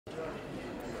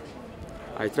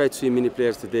I tried to see many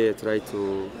players today. I tried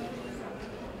to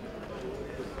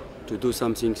do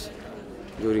some things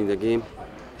during the game,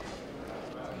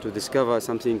 to discover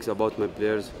some things about my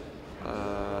players.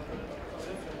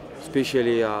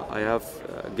 Especially, I have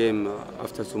a game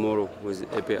after tomorrow with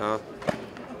APR,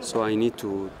 so I need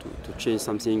to change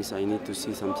some things. I need to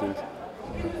see some things.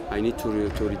 I need to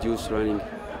reduce running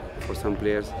for some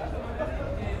players.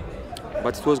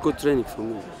 But it was good training for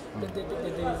me.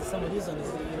 There is some reason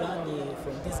you ran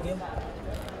from this game?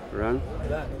 Run?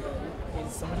 There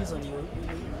is some reason you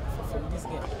from this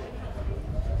game?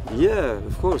 Yeah,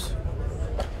 of course.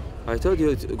 I told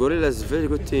you, Gorilla is a very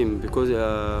good team because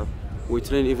we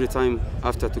train every time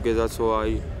after together. So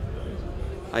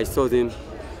I saw them.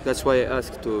 That's why I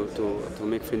asked to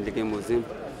make friendly game with them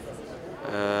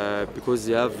because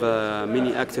they have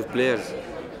many active players,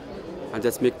 and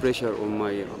that's make pressure on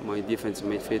my defense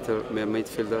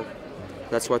midfielder.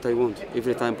 That's what I want.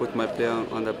 Every time put my player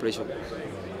under pressure.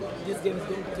 This game is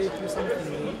going to teach you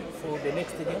something for the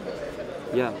next game?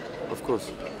 Yeah, of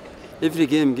course. Every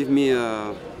game give me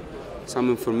some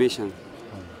information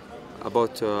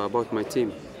about my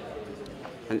team,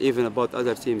 and even about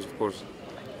other teams, of course.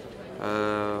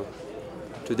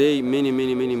 Today,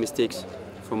 many mistakes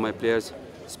from my players,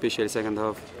 especially second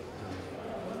half.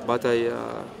 But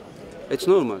it's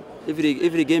normal.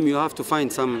 Every game you have to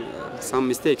find some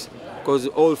mistakes, because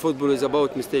all football is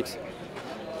about mistakes.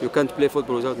 You can't play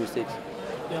football without mistakes.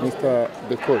 Mr.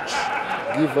 the coach,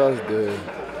 give us the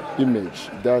image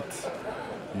that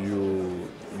you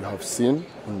have seen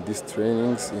in these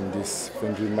trainings, in this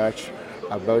friendly match,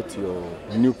 about your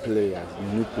new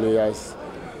players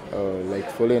like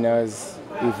foreigners,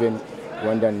 even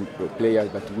Rwandan players,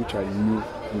 but which are new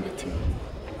in the team.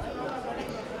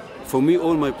 For me,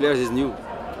 all my players is new,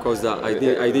 because I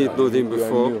didn't know them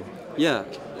before. Yeah,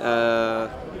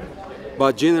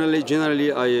 but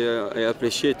generally I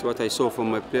appreciate what I saw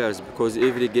from my players, because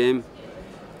every game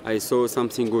I saw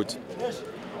something good.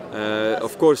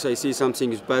 Of course, I see some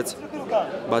things bad,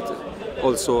 but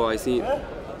also I see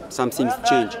some things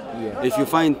change. Yeah. If you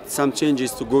find some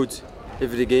changes to good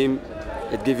every game,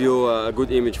 it gives you a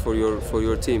good image for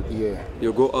your team. Yeah.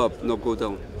 You go up, not go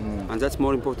down, and that's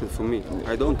more important for me.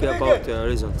 I don't care about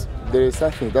results. There is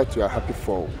something that you are happy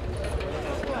for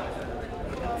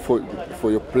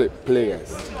your players.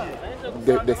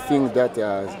 The thing that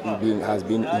has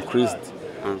been increased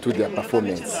to their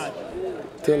performance.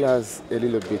 Tell us a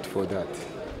little bit for that.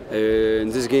 In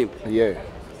this game? Yeah.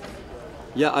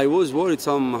 Yeah, I was worried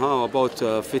somehow about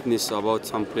fitness, about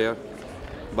some player.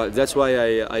 But that's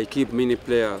why I keep many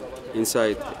players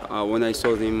inside. When I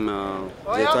saw them,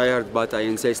 they're tired, but I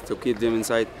insist to keep them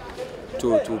inside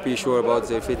to be sure about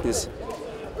their fitness.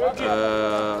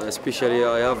 Especially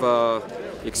I have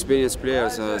experienced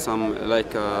players, some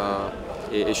like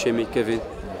Ishemi, Kevin.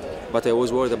 But I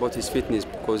was worried about his fitness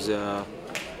because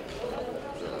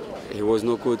he was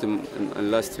not good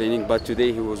in last training, but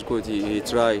today he was good. He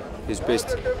tried his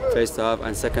best first half,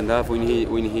 and second half when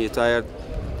he tired,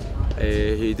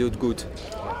 he did good.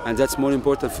 And that's more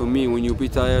important for me. When you be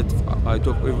tired, I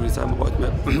talk every time about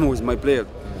with my player.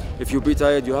 If you be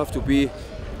tired, you have to be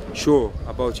sure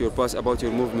about your pass, about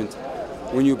your movement.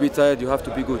 When you be tired, you have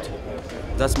to be good.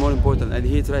 That's more important, and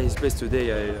he tried his best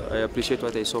today. I appreciate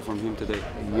what I saw from him today.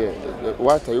 Yeah.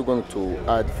 What are you going to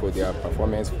add for their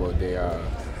performance, for their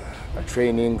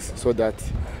trainings, so that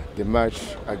the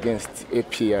match against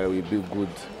APR will be good,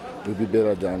 will be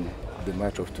better than the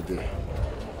match of today?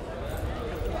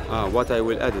 What I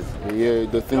will add? Yeah,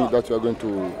 the thing that you are going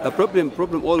to... A problem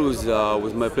always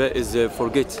with my player is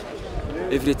forget.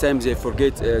 Every time they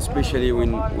forget, especially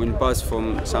when pass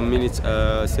from some minutes,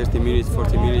 30 minutes,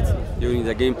 40 minutes during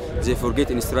the game, they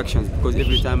forget instructions, because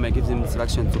every time I give them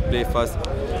instructions to play fast,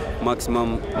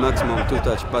 maximum 2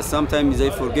 touch. But sometimes they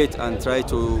forget and try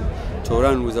to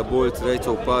run with the ball, try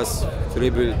to pass,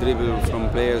 dribble from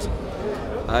players.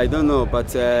 I don't know,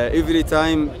 but every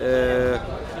time,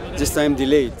 this time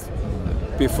delayed.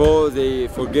 Before they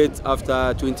forget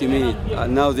after 20 minutes,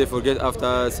 and now they forget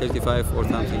after 35 or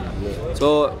something.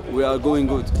 So we are going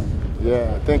good.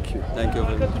 Yeah, thank you. Thank you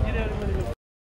very much.